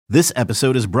This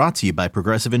episode is brought to you by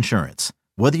Progressive Insurance.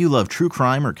 Whether you love true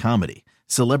crime or comedy,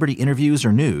 celebrity interviews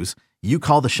or news, you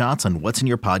call the shots on what's in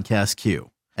your podcast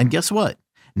queue. And guess what?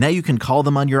 Now you can call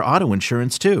them on your auto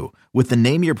insurance too with the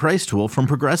Name Your Price tool from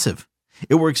Progressive.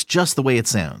 It works just the way it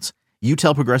sounds. You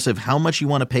tell Progressive how much you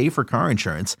want to pay for car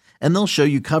insurance, and they'll show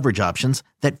you coverage options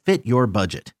that fit your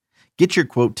budget. Get your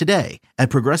quote today at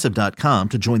Progressive.com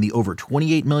to join the over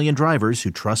 28 million drivers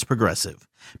who trust Progressive.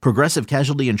 Progressive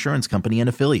Casualty Insurance Company and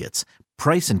Affiliates.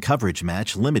 Price and coverage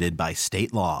match limited by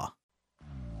state law.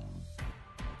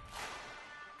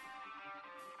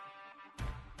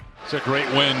 It's a great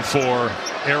win for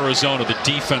Arizona. The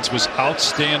defense was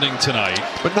outstanding tonight.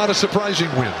 But not a surprising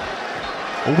win.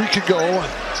 A week ago,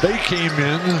 they came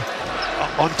in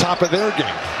on top of their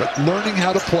game. But learning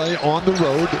how to play on the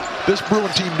road, this Bruin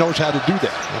team knows how to do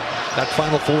that. That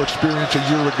Final Four experience a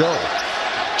year ago.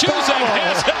 Juzang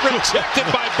has it rejected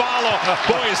by Ballo.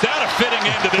 Boy, is that a fitting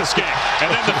end to this game.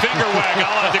 And then the finger wag a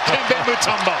la Dikembe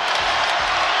Mutombo.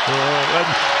 And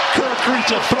Kirk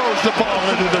Reacher throws the ball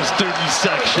into the student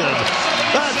section.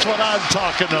 That's what I'm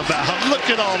talking about. Look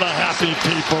at all the happy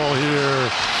people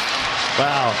here.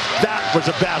 Wow, that was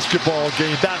a basketball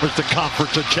game. That was the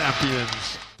Conference of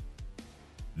Champions.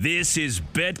 This is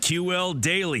BetQL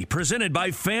Daily, presented by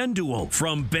FanDuel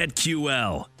from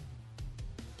BetQL.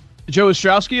 Joe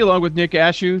Ostrowski along with Nick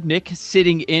Ashew. Nick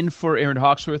sitting in for Aaron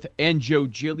Hawksworth and Joe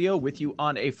Giglio with you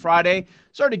on a Friday.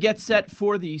 Starting to get set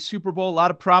for the Super Bowl. A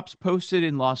lot of props posted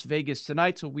in Las Vegas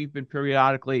tonight, so we've been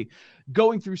periodically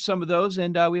going through some of those,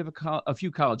 and we have a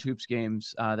few college hoops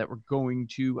games that we're going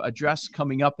to address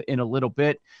coming up in a little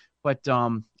bit. But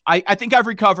I think I've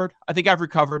recovered.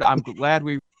 I'm glad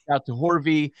we reached out to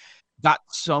Horvey. Got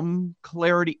some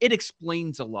clarity. It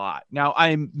explains a lot. Now,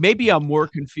 I'm more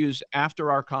confused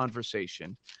after our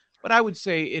conversation, but I would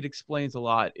say it explains a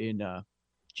lot in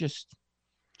just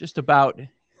about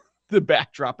the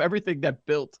backdrop, everything that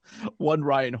built one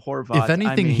Ryan Horvath. If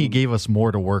anything, he gave us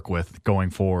more to work with going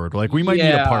forward. Like, we might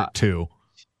need a part two.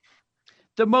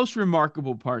 The most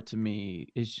remarkable part to me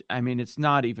is, it's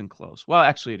not even close. Well,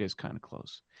 actually, it is kind of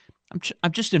close.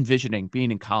 I'm just envisioning being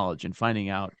in college and finding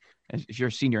out, if you're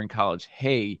a senior in college,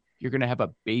 hey, you're going to have a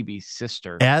baby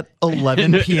sister. At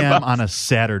 11 p.m. on a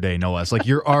Saturday, no less. Like,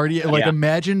 you're already,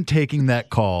 imagine taking that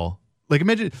call.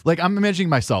 I'm imagining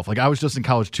myself. Like, I was just in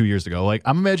college 2 years ago. Like,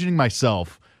 I'm imagining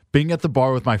myself being at the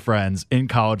bar with my friends in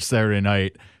college Saturday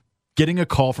night, getting a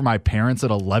call from my parents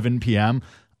at 11 p.m.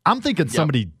 I'm thinking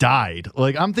somebody died.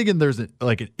 Like, I'm thinking there's an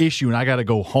issue and I got to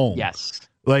go home. Yes.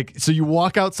 Like, so you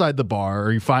walk outside the bar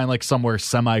or you find somewhere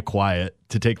semi-quiet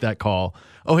to take that call.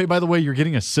 Oh, hey, by the way, you're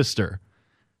getting a sister.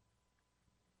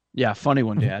 Yeah, funny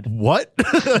one, Dad. What?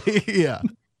 Yeah.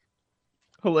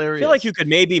 Hilarious. I feel like you could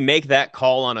maybe make that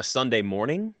call on a Sunday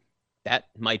morning. That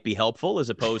might be helpful as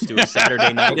opposed to a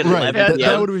Saturday night at 11 p.m.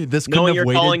 That would be, this knowing you're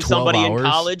waited calling 12 somebody hours. in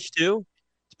college, too.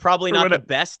 It's probably not the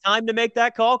best time to make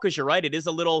that call because you're right. It is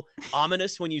a little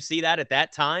ominous when you see that at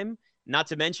that time. Not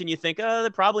to mention you think, they're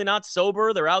probably not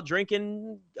sober. They're out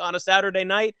drinking on a Saturday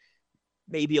night.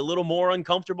 Maybe a little more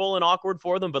uncomfortable and awkward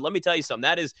for them. But let me tell you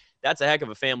something. That's a heck of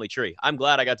a family tree. I'm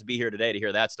glad I got to be here today to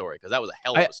hear that story because that was a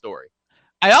hell of a story.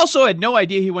 I also had no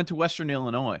idea he went to Western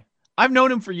Illinois. I've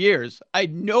known him for years. I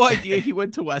had no idea he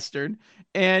went to Western.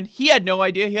 And he had no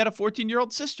idea he had a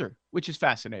 14-year-old sister, which is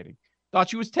fascinating. Thought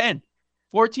she was 10.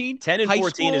 14? 10 and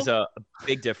 14 is a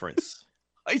big difference.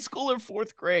 High school or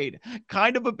fourth grade.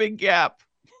 Kind of a big gap.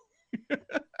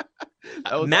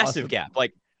 A massive gap.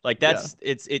 Like that's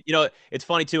it's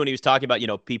funny too when he was talking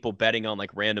about people betting on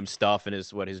random stuff and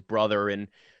his brother, and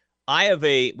I have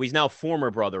he's now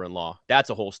former brother-in-law. That's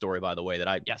a whole story, by the way, that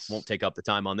I won't take up the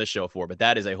time on this show for, but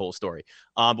that is a whole story.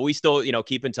 But we still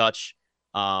keep in touch.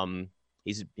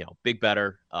 He's big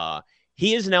better.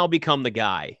 He has now become the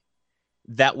guy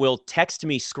that will text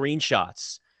me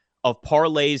screenshots of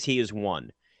parlays he has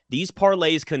won. These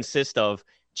parlays consist of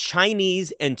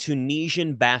Chinese and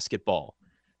Tunisian basketball.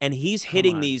 And he's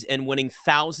hitting these and winning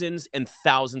thousands and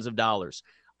thousands of dollars.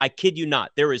 I kid you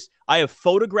not. I have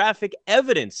photographic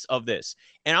evidence of this.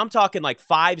 And I'm talking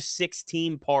 5-6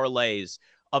 team parlays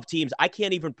of teams. I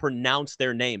can't even pronounce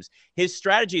their names. His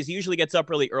strategy is he usually gets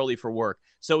up really early for work.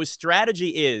 So his strategy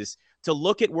is to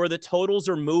look at where the totals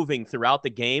are moving throughout the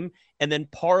game and then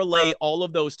parlay all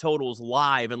of those totals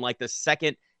live in the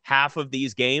second half of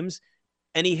these games.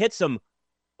 And he hits them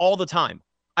all the time.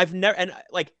 I've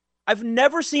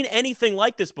never seen anything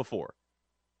like this before.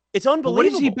 It's unbelievable. What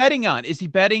is he betting on? Is he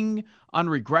betting on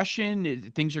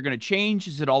regression? Things are going to change?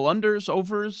 Is it all unders,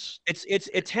 overs?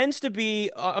 It tends to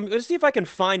be. I'm going to see if I can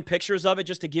find pictures of it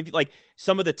just to give you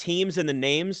some of the teams and the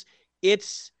names.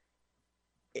 It's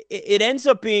it ends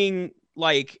up being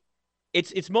like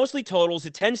it's mostly totals.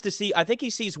 It tends to see, I think he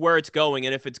sees where it's going,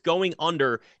 and if it's going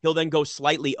under, he'll then go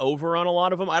slightly over on a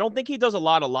lot of them. I don't think he does a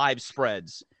lot of live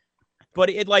spreads, but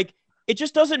it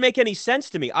just doesn't make any sense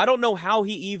to me. I don't know how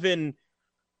he even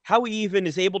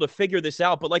is able to figure this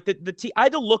out. But like I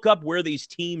had to look up where these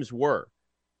teams were.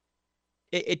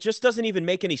 It just doesn't even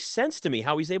make any sense to me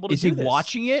how he's able to do this. Is he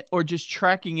watching it or just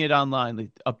tracking it online, the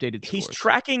updated scores? He's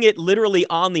tracking it literally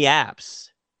on the apps.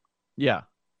 Yeah.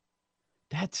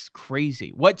 That's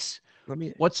crazy. What's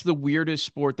the weirdest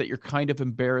sport that you're kind of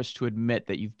embarrassed to admit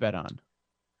that you've bet on?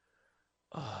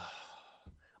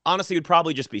 Honestly, it would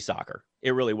probably just be soccer.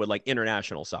 It really would, like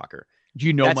international soccer. Do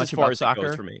you know That's much as far about as soccer? it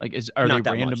goes for me. Like, are they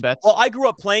random bets? Well, I grew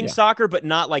up playing soccer, but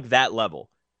not like that level.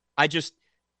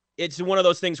 It's one of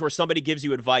those things where somebody gives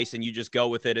you advice and you just go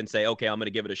with it and say, okay, I'm going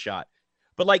to give it a shot.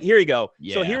 But like, here you go.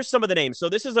 Yeah. So here's some of the names. So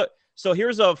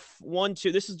here's a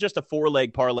 1-2. This is just a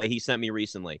 4-leg parlay he sent me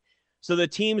recently. So the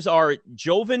teams are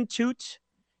Joventut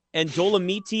and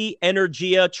Dolomiti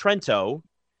Energia Trento.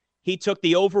 He took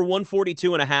the over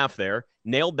 142.5 there.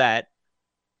 Nailed that.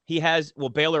 He has,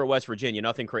 Baylor or West Virginia,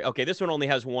 nothing crazy. Okay, this one only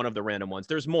has one of the random ones.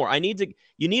 There's more.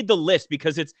 You need the list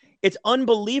because it's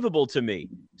unbelievable to me,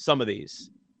 some of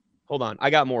these. Hold on. I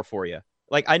got more for you.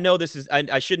 Like, I know this is,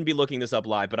 I shouldn't be looking this up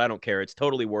live, but I don't care. It's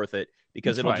totally worth it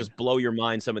because it'll just blow your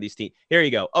mind, some of these teams. Here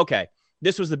you go. Okay.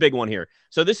 This was the big one here.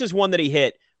 So this is one that he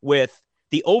hit with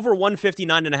the over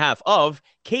 159.5 of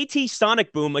KT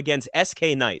Sonic Boom against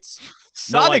SK Knights.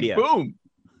 Sonic Boom.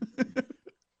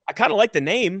 I kind of like the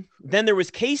name. Then there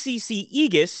was KCC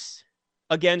Aegis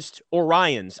against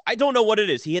Orions. I don't know what it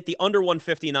is. He hit the under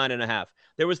 159.5.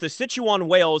 There was the Sichuan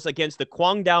Whales against the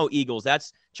Guangdao Eagles.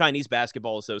 That's Chinese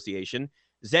Basketball Association.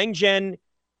 Zhengzhen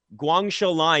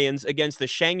Guangzhou Lions against the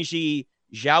Shangji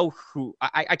Zhaohu.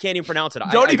 I can't even pronounce it.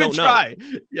 Don't even try.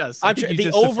 Yes.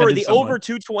 The over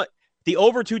 220. The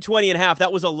over 220.5.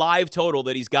 That was a live total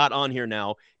that he's got on here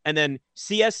now. And then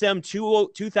CSM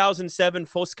 2007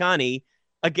 Foscani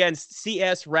against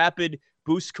CS Rapid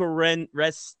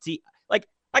Bucharest. Like,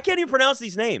 I can't even pronounce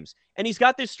these names. And he's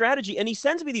got this strategy, and he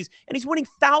sends me these, and he's winning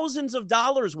thousands of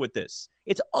dollars with this.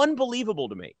 It's unbelievable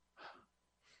to me.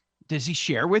 Does he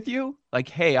share with you? Like,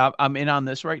 hey, I'm in on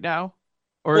this right now?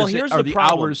 Or are the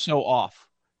hours so off?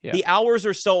 Yeah. The hours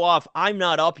are so off. I'm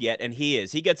not up yet, and he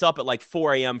is. He gets up at like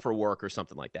 4 a.m. for work or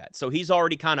something like that. So he's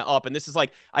already kind of up, and this is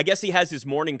like, I guess he has his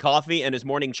morning coffee and his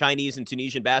morning Chinese and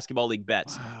Tunisian Basketball League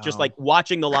bets, just like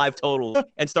watching the live totals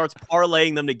and starts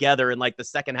parlaying them together in like the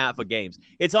second half of games.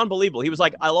 It's unbelievable. He was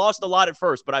like, I lost a lot at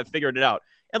first, but I've figured it out.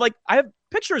 And like, I have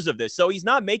pictures of this, so he's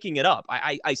not making it up.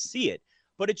 I see it,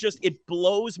 but it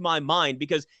blows my mind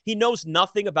because he knows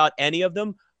nothing about any of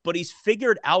them, but he's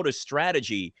figured out a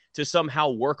strategy to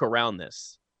somehow work around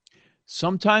this.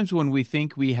 Sometimes when we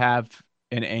think we have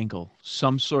an angle,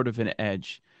 some sort of an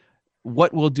edge,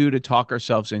 what we'll do to talk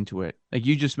ourselves into it. Like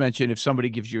you just mentioned, if somebody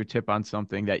gives you a tip on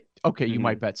something that, okay, you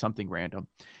might bet something random.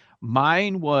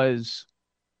 Mine was,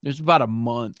 there's about a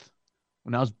month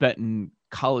when I was betting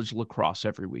college lacrosse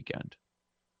every weekend.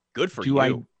 Good for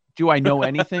you. Do I know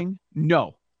anything?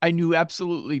 No. I knew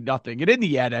absolutely nothing. And in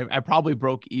the end, I probably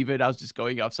broke even. I was just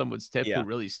going off someone's tip who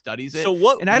really studies it. So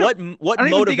what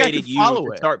motivated you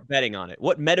to start betting on it?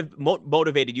 What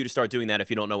motivated you to start doing that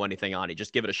if you don't know anything on it?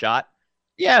 Just give it a shot?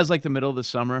 Yeah, it was like the middle of the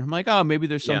summer. I'm like, oh, maybe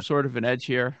there's some sort of an edge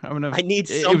here. I need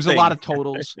something. It was a lot of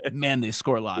totals. Man, they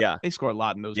score a lot. Yeah. They score a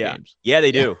lot in those games. Yeah,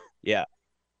 they do. Yeah.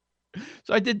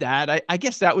 So I did that. I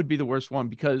guess that would be the worst one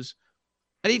because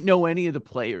I didn't know any of the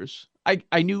players.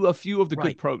 I knew a few of the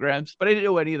good programs, but I didn't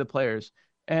know any of the players.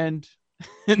 And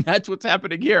that's what's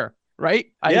happening here, right?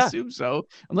 I assume so.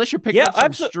 Unless you're picking up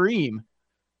some stream.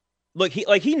 Look,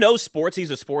 he knows sports. He's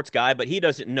a sports guy, but he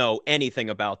doesn't know anything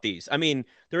about these. I mean,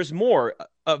 there's more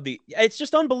of it's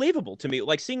just unbelievable to me.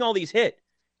 Like seeing all these hit.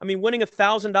 I mean, winning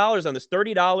 $1,000 on this,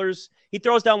 $30. He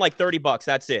throws down like $30.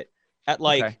 That's it. At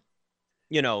like,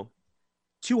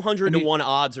 200 to 1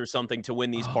 odds or something to win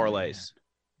these parlays.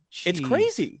 It's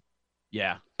crazy.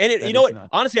 Yeah. And you know what? Nuts.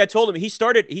 Honestly, I told him he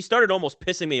started almost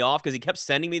pissing me off because he kept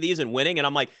sending me these and winning. And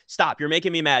I'm like, stop, you're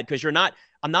making me mad because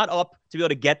I'm not up to be able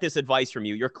to get this advice from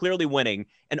you. You're clearly winning.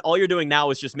 And all you're doing now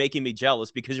is just making me jealous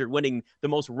because you're winning the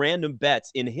most random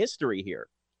bets in history here.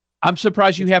 I'm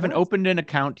surprised you haven't opened an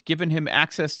account, given him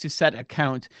access to set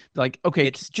account. Like, okay,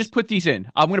 just put these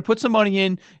in. I'm going to put some money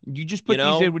in. You just put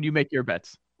these in when you make your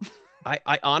bets.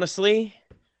 I honestly,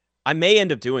 I may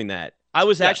end up doing that. I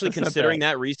was actually considering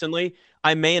that recently.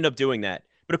 I may end up doing that.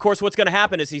 But of course, what's going to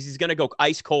happen is he's going to go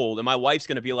ice cold. And my wife's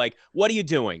going to be like, what are you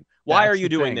doing? Why are you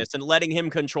doing this? And letting him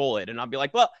control it. And I'll be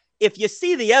like, well, if you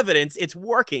see the evidence, it's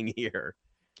working here.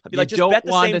 I'd be like, just bet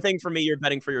the same thing for me you're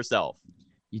betting for yourself.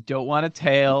 You don't want to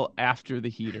tail after the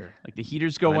heater. Like the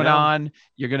heater's going on,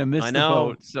 you're going to miss the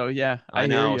boat. So, yeah, I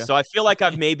know. Hear you. So I feel like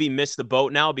I've maybe missed the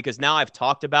boat now because now I've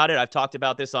talked about it. I've talked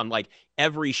about this on like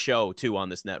every show, too, on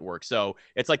this network. So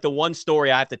it's like the one story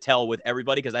I have to tell with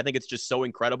everybody because I think it's just so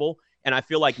incredible. And I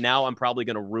feel like now I'm probably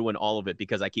going to ruin all of it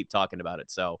because I keep talking about it.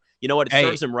 So, you know what? It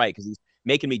serves him right because he's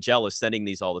making me jealous sending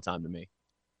these all the time to me.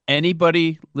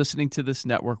 Anybody listening to this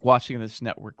network, watching this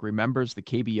network, remembers the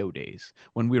KBO days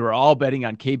when we were all betting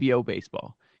on KBO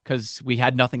baseball because we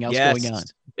had nothing else going on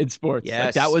in sports. Yes.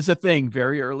 Like, that was a thing.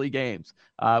 Very early games.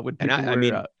 When people I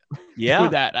mean,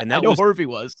 that. And I know Harvey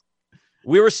was.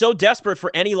 We were so desperate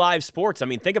for any live sports. I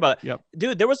mean, think about it. Yep.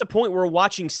 Dude, there was a point where we're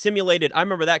watching simulated. I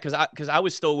remember that because I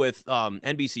was still with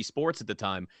NBC Sports at the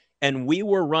time, and we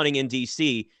were running in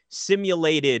DC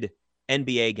simulated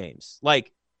NBA games.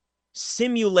 Like,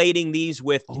 simulating these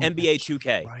with NBA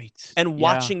 2K and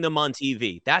watching them on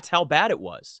TV. That's how bad it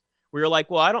was. We were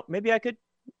like, well,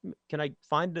 can I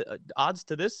find odds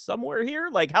to this somewhere here?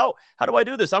 Like, how do I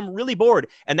do this? I'm really bored.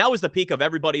 And that was the peak of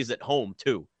everybody's at home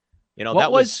too. You know, that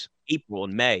was April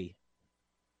and May.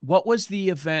 What was the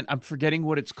event? I'm forgetting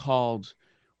what it's called.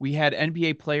 We had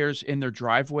NBA players in their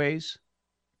driveways,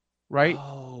 right?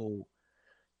 Oh,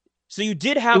 so you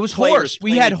did have it was horse.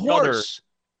 We had horse.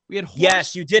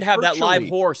 Yes, you did have that live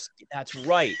horse. That's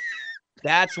right.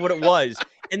 That's what it was.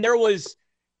 And there was,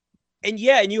 and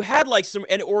you had like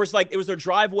it was their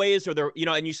driveways or their,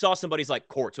 and you saw somebody's like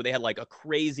court. So they had like a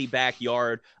crazy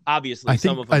backyard. Obviously, I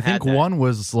think one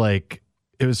was like,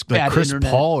 it was like Chris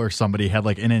Paul or somebody had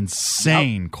like an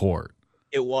insane court.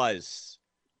 It was.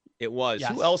 Yes.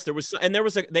 Who else? It was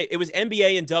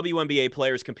NBA and WNBA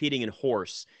players competing in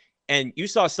horse. And you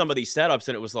saw some of these setups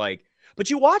and it was like, but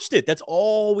you watched it. That's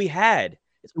all we had.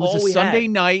 It was a Sunday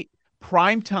night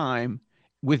prime time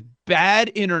with bad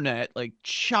internet, like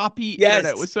choppy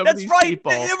internet with some of these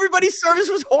people. Everybody's service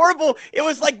was horrible. It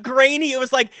was like grainy. It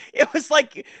was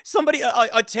like somebody,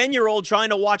 a 10-year-old trying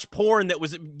to watch porn that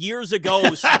was years ago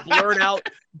blurred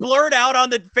out on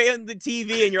the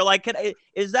TV. And you're like, can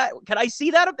I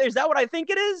see that up there? Is that what I think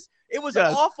it is? It was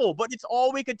awful, but it's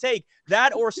all we could take.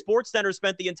 That or SportsCenter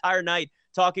spent the entire night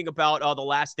talking about The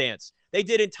Last Dance. They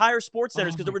did entire sports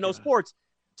centers because there were no sports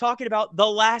talking about The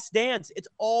Last Dance. It's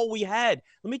all we had.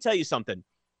 Let me tell you something.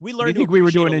 We learned. I think we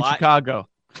were doing in Chicago.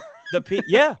 I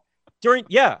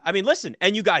mean, listen,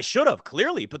 and you guys should have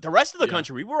clearly, but the rest of the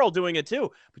country, we were all doing it too.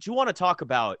 But you want to talk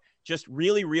about just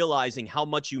really realizing how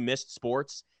much you missed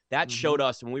sports. That showed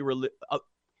us when we were.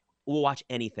 We'll watch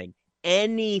anything,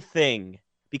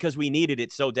 because we needed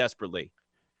it so desperately.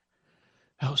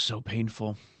 That was so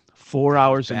painful. 4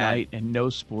 hours a night and no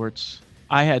sports.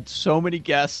 I had so many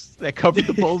guests that covered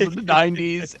the Bulls in the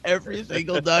 90s every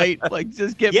single night. Like,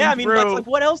 just get me through. That's like,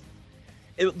 what else?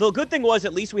 The good thing was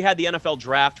at least we had the NFL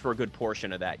draft for a good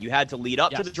portion of that. You had to lead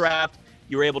up to the draft.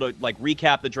 You were able to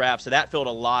recap the draft. So that filled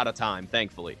a lot of time,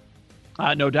 thankfully.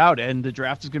 No doubt. And the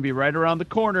draft is going to be right around the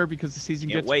corner because the season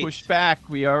gets pushed back.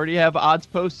 We already have odds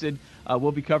posted.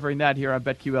 We'll be covering that here on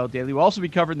BetQL Daily. We'll also be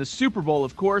covering the Super Bowl,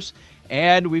 of course,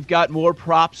 and we've got more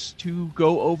props to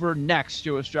go over next.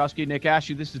 Joe Ostrowski, Nick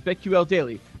Ashew. This is BetQL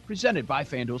Daily, presented by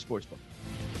FanDuel Sportsbook.